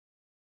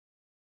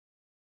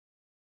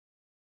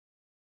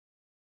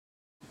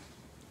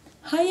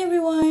Hi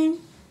everyone!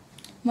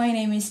 My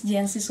name is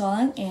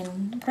Sualang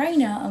and right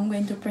now I'm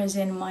going to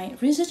present my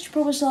research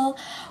proposal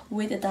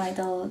with a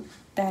title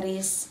that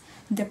is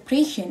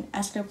Depression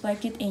as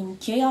reflected in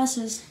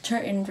Chaos's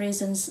 13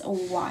 Reasons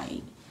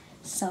Why.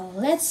 So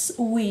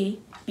we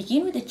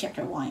begin with the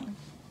chapter 1.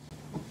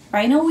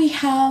 Right now we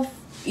have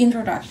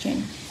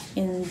introduction.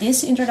 In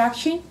this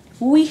introduction,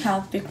 we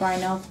have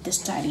background of the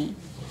study.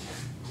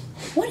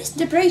 What is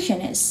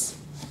depression is?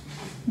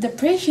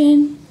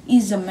 Depression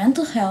is a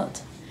mental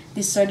health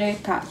disorder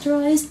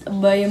characterized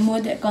by a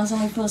mood that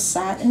constantly feels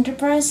sad and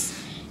depressed,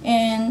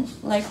 and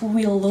like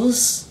we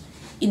lose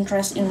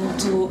interest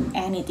into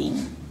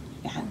anything.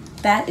 Yeah,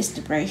 that is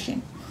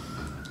depression.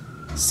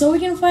 So we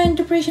can find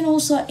depression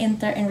also in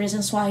 13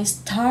 reasons why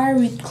start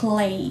with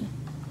Clay.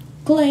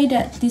 Clay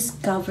that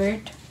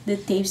discovered the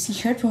tapes he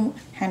heard from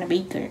Hannah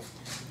Baker.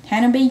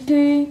 Hannah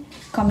Baker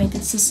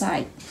committed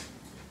suicide.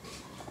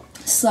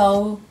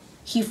 So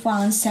he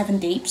found 7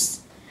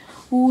 tapes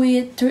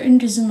with 13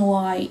 reasons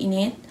why in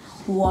it,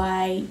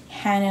 why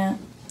Hannah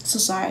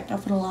suicide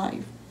of her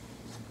life.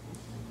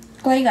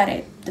 Clay got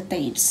it, the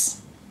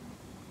tapes.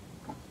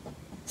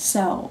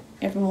 So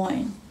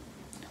everyone,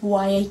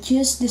 why I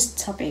choose this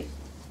topic?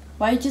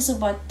 Why I choose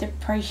about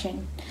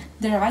depression?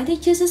 The writer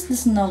chooses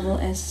this novel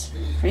as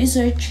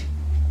research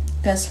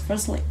because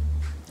firstly,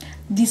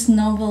 this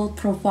novel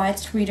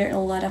provides reader a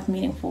lot of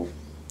meaningful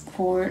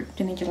for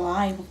teenager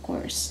life, of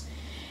course.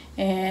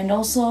 And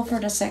also for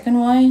the second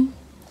one,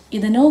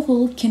 the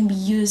novel can be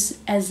used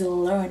as a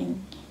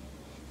learning.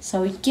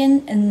 So we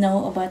can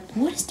know about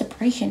what is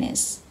depression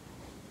is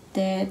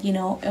that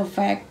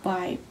affect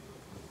by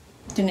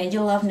teenager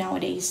life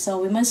nowadays. So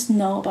we must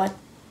know about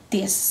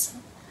this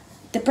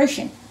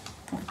depression,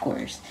 of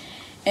course.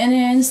 And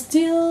then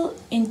still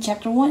in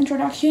chapter 1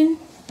 introduction,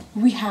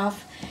 we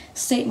have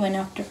statement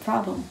of the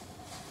problem.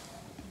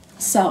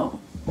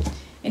 So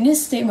in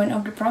this statement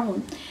of the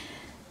problem,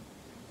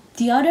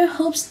 the author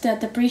hopes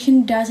that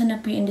depression doesn't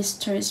appear in the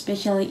story,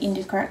 especially in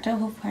the character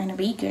of Hannah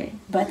Baker.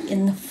 But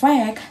in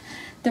fact,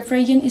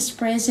 depression is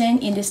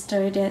present in the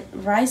story that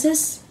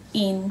rises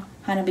in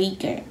Hannah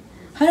Baker.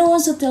 Hannah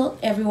wants to tell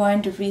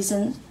everyone the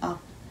reason of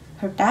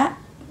her death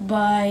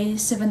by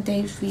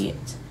 73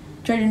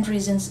 13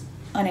 reasons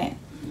on it.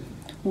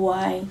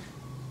 Why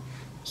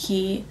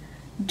he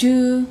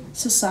do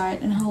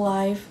suicide in her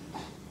life.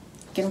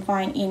 You can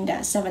find in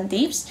the 7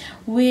 tips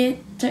with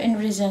 13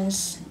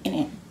 reasons in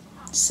it.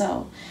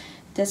 So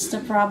that's the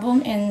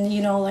problem, and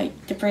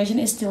depression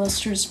is still a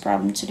serious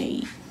problem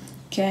today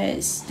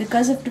because the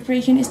cause of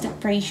depression is the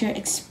pressure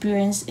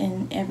experienced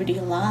in everyday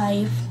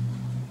life.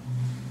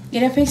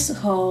 It affects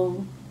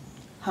how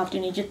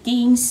teenager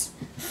thinks,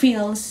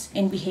 feels,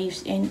 and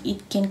behaves, and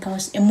it can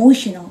cause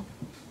emotional,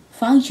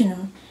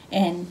 functional,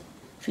 and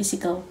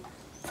physical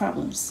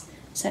problems.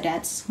 So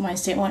that's my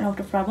statement of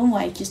the problem,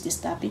 why I choose this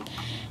topic.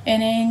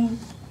 And then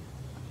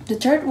the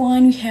third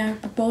one, we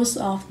have purpose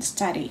of the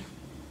study.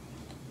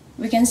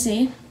 We can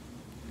say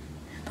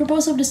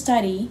purpose of the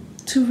study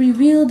to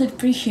reveal the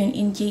depression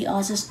in J.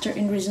 Os's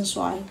 13 reasons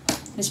why,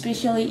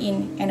 especially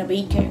in Hannah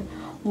Baker,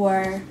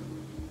 where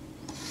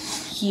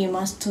he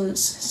must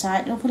choose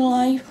side of her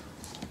life.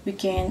 We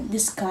can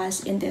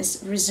discuss in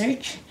this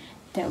research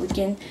that we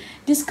can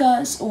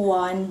discuss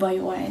one by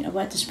one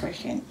about this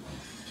depression.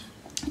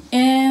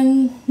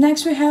 And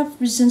next we have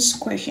reasons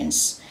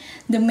questions.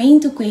 The main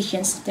 2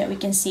 questions that we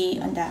can see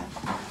on the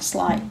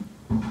slide.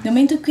 The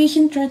main 2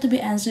 questions try to be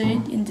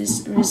answered in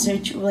this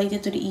research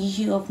related to the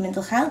issue of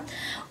mental health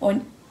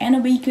on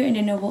Hannah Baker in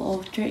the novel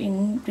of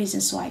 13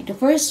 Reasons Why. The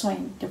first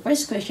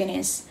question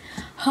is,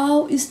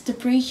 how is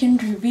depression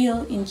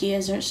revealed in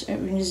J.S.'s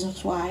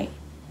Reasons Why?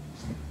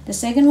 The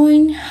second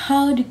one,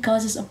 how the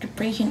causes of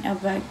depression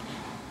affect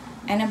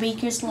Hannah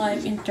Baker's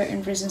life in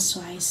 13 Reasons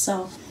Why.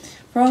 So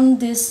from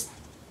these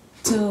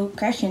 2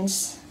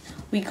 questions,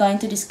 we're going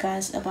to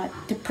discuss about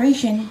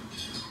depression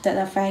that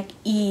affect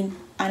in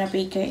Hannah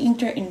Baker in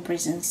 13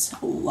 Reasons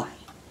Why.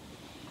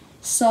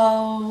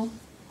 So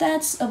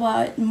that's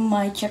about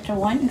my chapter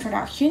 1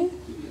 introduction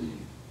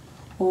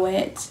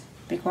with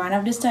background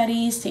of the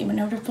study, statement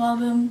of the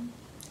problem,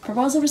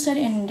 purpose of the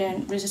study, and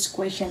then research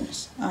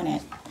questions on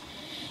it.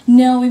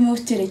 Now we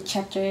move to the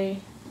chapter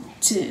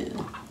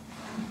 2,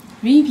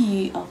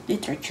 review of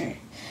literature.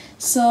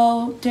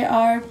 So there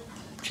are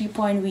 3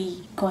 points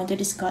we going to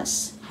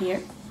discuss here.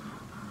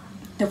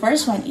 The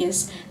first one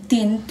is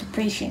teen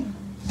depression.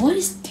 What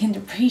is teen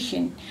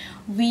depression?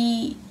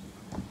 We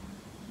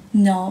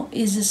know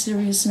is a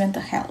serious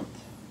mental health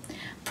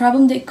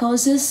problem that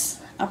causes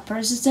a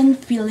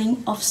persistent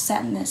feeling of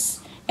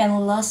sadness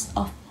and loss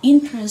of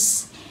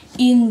interest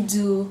in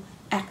do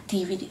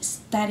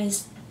activities. That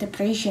is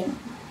depression,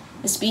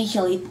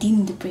 especially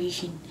teen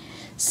depression.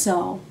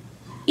 So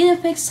it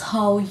affects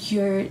how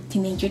your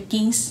teenager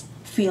thinks,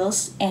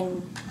 feels,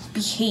 and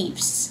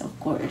behaves, of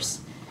course.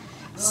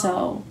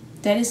 So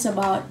that is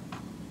about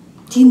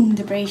teen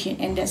depression.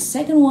 And the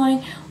second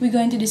one, we're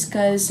going to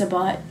discuss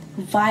about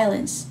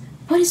violence.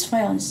 What is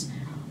violence?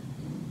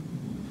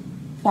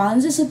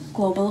 Violence is a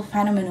global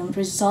phenomenon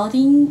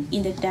resulting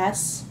in the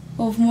deaths,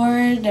 of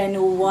more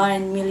than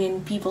 1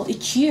 million people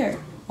each year.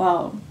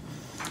 Wow.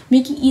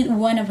 Making it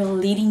one of the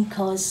leading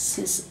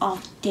causes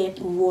of death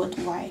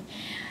worldwide.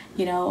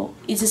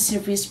 It's a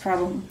serious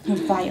problem of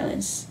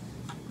violence.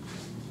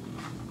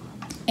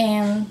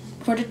 And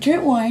for the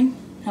third one,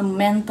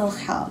 mental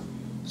health.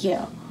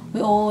 Yeah,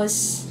 we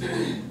always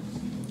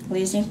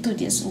listen to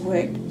this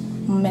word,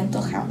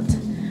 mental health.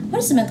 What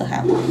is mental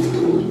health?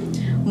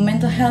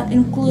 Mental health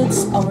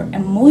includes our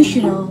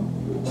emotional,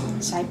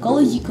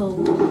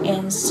 psychological,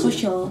 and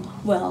social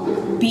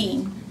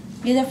well-being.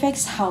 It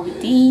affects how we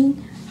think,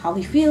 how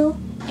we feel,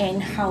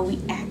 and how we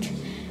act.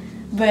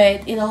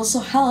 But it also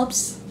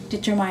helps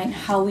determine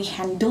how we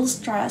handle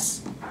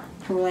stress,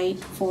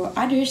 relate for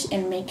others,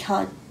 and make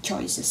health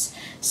choices.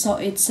 So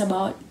it's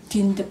about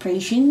teen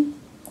depression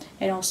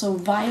and also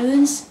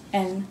violence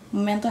and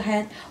mental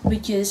health,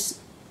 which is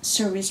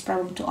serious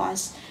problem to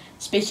us,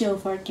 especially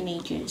for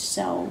teenagers.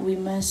 So we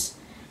must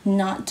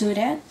not do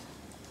that.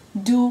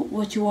 Do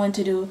what you want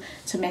to do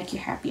to make you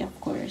happy, of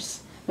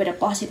course, but a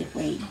positive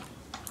way.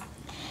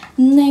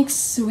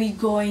 Next, we're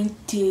going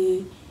to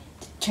the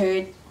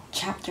third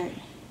chapter,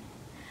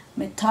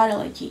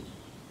 methodology.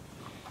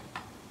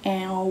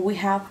 And we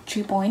have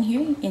 3 points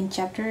here in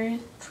chapter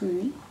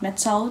 3,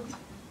 method,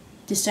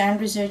 design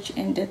research,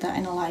 and data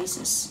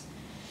analysis.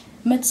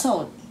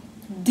 Method.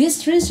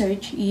 This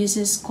research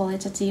uses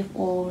qualitative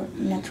or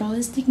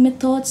naturalistic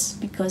methods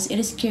because it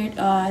is carried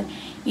out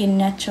in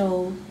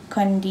natural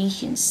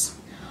conditions.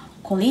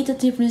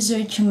 Qualitative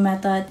research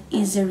method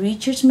is a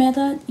research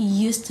method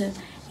used to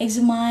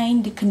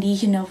examine the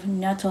condition of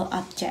natural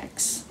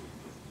objects,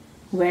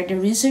 where the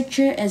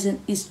researcher as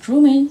an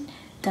instrument.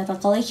 Data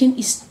collection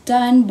is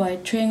done by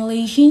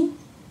triangulation.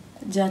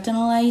 Data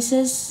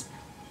analysis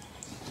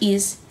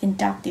is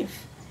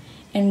inductive,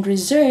 and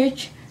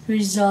research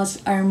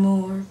results are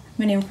more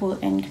meaningful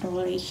and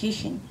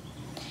correlation.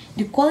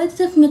 The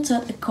qualitative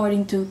method,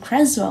 according to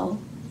Creswell,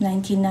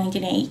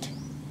 1998,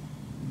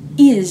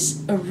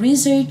 is a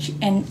research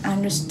and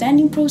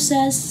understanding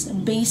process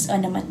based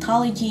on a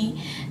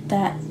methodology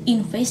that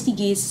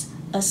investigates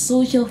a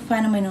social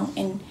phenomenon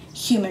and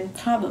human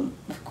problem,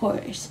 of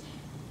course.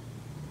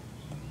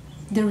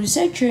 The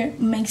researcher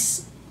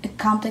makes a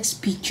complex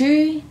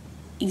picture,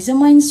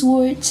 examines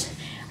words,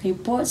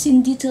 reports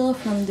in detail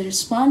from the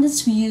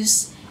respondents'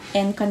 views,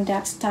 and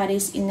conducts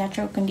studies in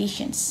natural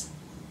conditions.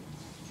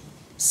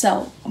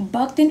 So,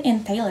 Buckton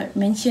and Taylor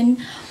mention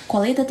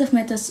qualitative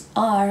methods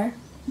are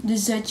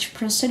research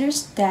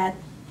procedures that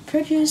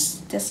produce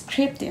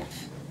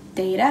descriptive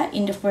data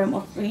in the form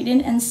of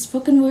written and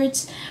spoken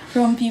words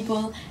from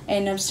people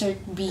and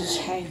observed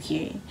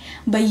behavior.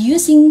 By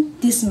using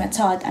this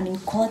method,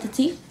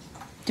 qualitative,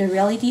 the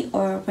reality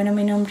or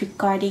phenomenon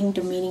regarding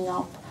the meaning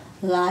of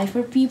life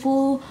for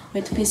people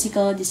with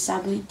physical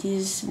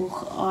disabilities who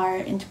are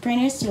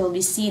entrepreneurs will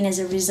be seen as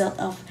a result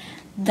of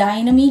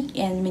dynamic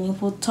and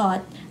meaningful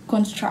thought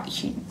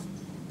construction.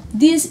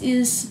 This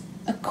is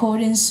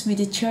accordance with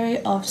the theory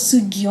of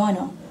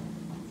Sugiono,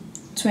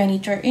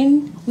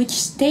 2013, which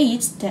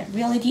states that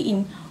reality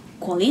in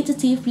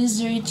qualitative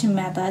research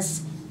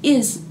methods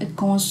is a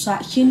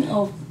construction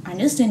of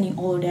understanding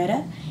all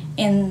data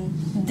and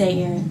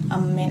their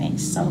meaning.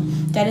 So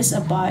that is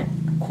about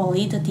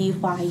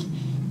qualitative. I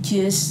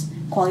choose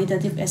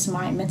qualitative as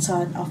my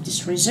method of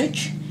this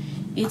research.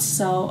 It's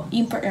so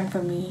important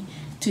for me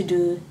to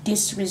do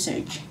this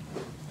research.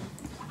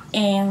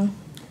 And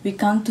we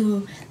come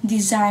to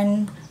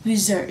design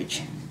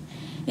research.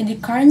 In the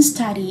current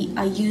study,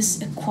 I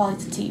use a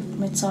qualitative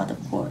method,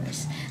 of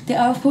course. There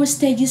are 4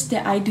 stages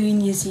that I do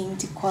in using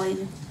the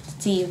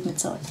qualitative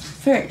method.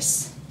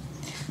 First,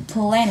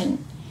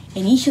 planning.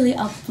 Initially,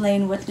 I'll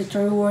plan what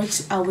literary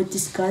works I would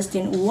discuss,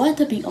 then what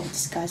topic I would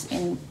discuss.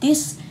 In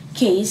this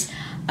case,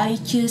 I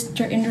choose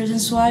 13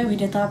 reasons why with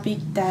the topic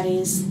that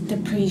is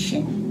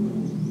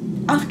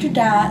depression. After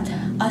that,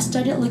 I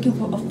started looking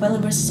for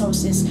available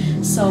sources.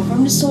 So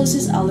from the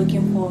sources, I'm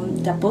looking for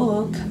the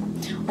book,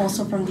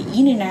 also from the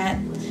internet,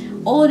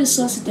 all the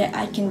sources that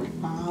I can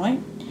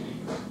find,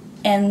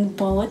 and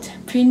both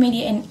print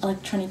media and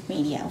electronic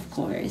media, of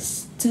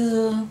course,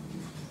 to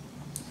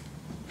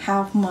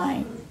have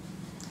my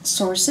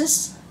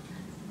sources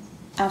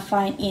I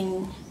find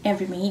in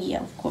every media,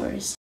 of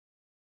course.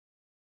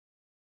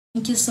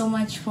 Thank you so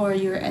much for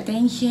your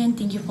attention.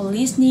 Thank you for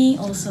listening.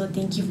 Also,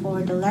 thank you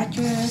for the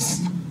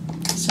lecturers.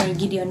 Sir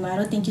Gideon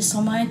Maro, thank you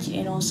so much.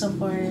 And also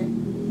for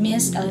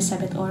Miss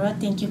Elizabeth Oro,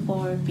 thank you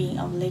for being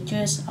our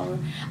lecturers, our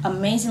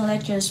amazing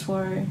lecturers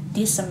for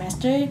this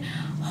semester.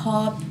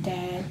 Hope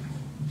that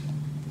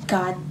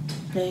God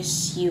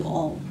bless you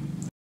all.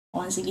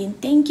 Once again,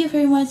 thank you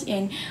very much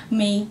and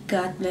may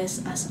God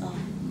bless us all.